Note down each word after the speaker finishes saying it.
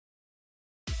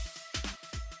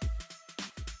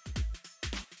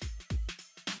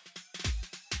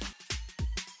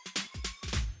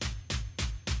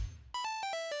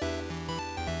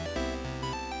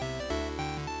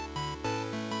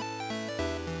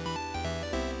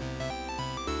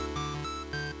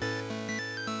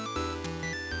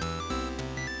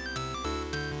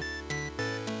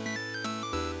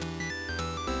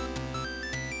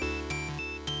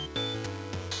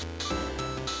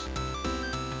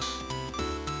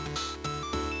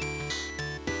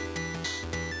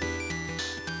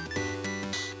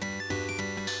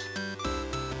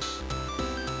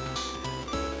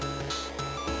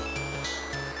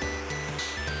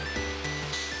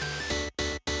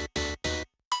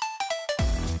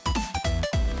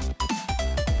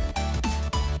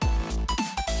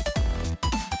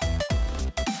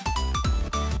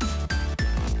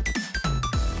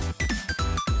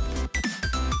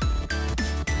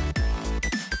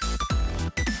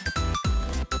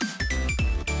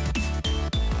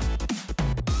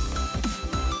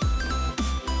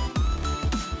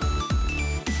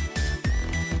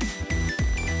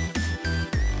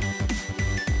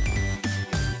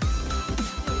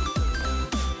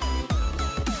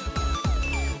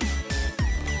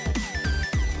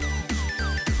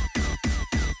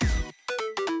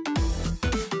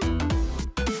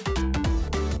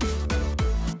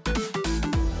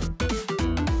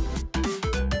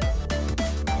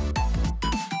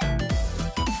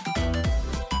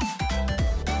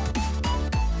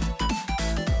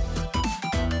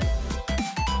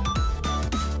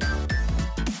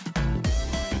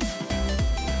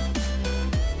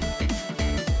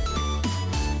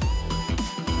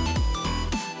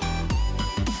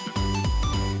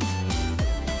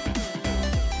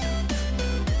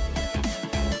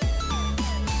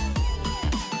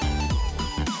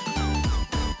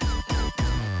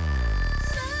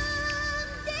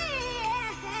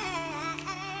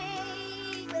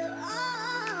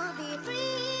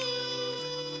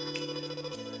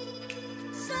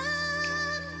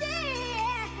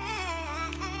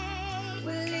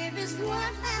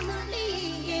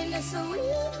sweet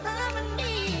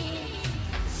harmony.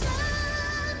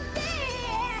 Someday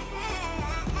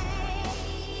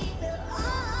we'll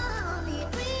all be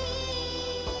free.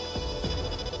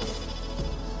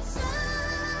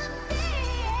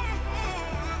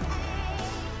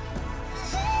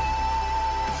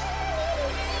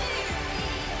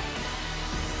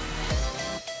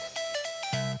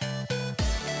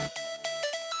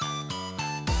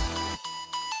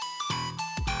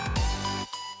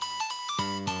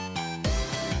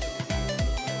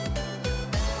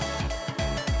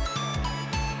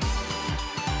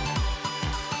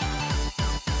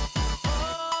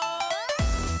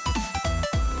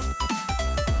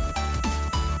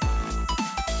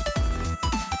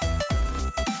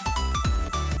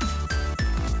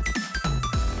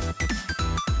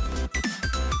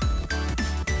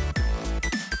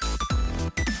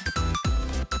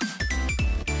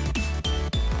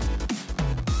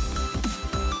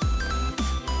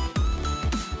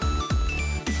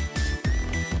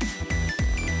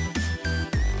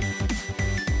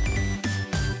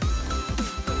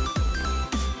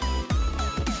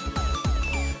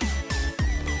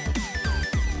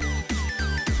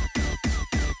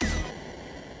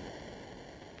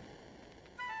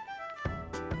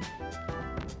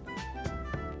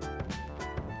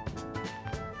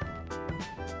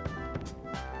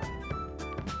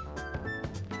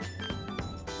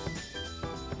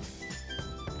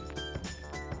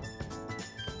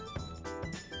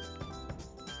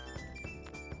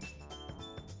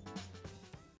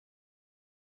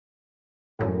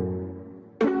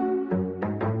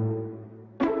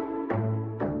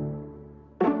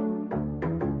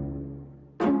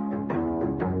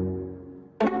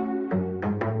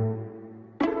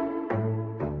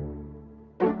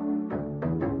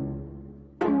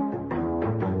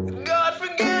 God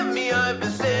forgive me, I've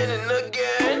been sinning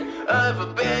again. I've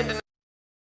abandoned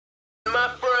my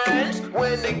friends.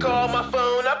 When they call my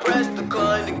phone, I press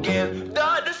decline again.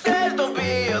 Doctor says don't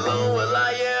be alone, well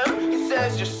I am. He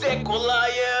says you're sick, well I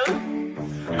am.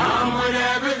 I'm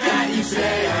whatever that you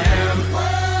say I am.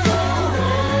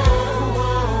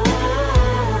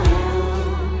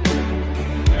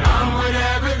 I'm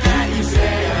whatever that you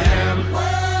say I am.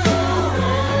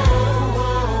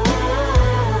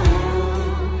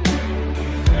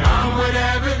 I'm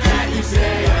whatever that you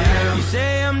say I am. You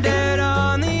say I'm dead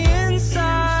on the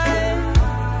inside.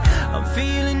 I'm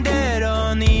feeling dead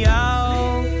on the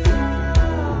out.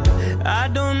 I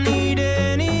don't need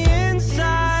any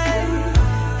insight.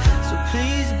 So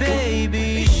please,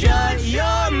 baby, shut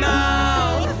your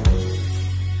mouth.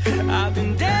 I've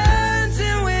been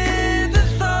dancing with the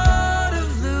thought of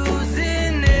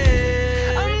losing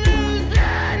it. I'm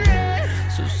losing it.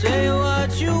 So say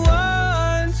what you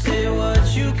want, say what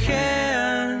you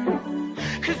can.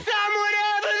 'Cause I'm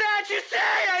whatever that you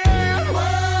say I am.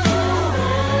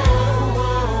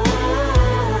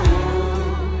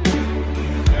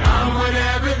 I'm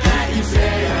whatever that you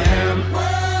say I am.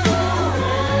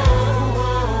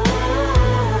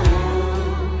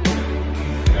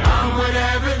 I'm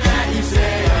whatever that you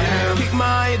say I am. Kick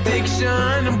my addiction,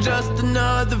 I'm just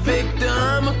another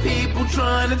victim of people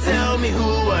trying to tell me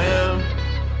who I am.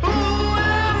 Who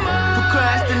am I?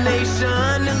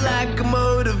 Procrastination and lack of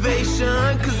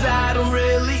motivation, 'cause I don't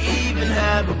really even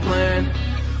have a plan.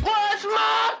 What's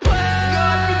my plan?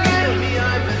 God forgive me,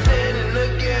 I've been sinning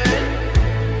again.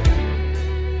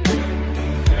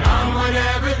 I'm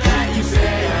whatever that you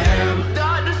say I am.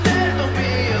 Doctor says don't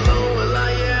be alone, well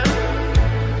I am.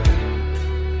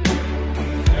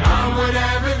 I'm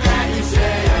whatever that you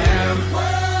say I am.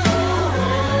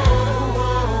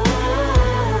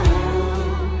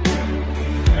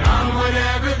 I'm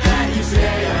whatever that you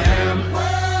say I am.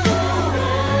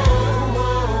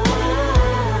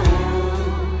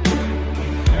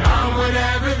 I'm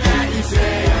whatever that you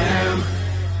say I am.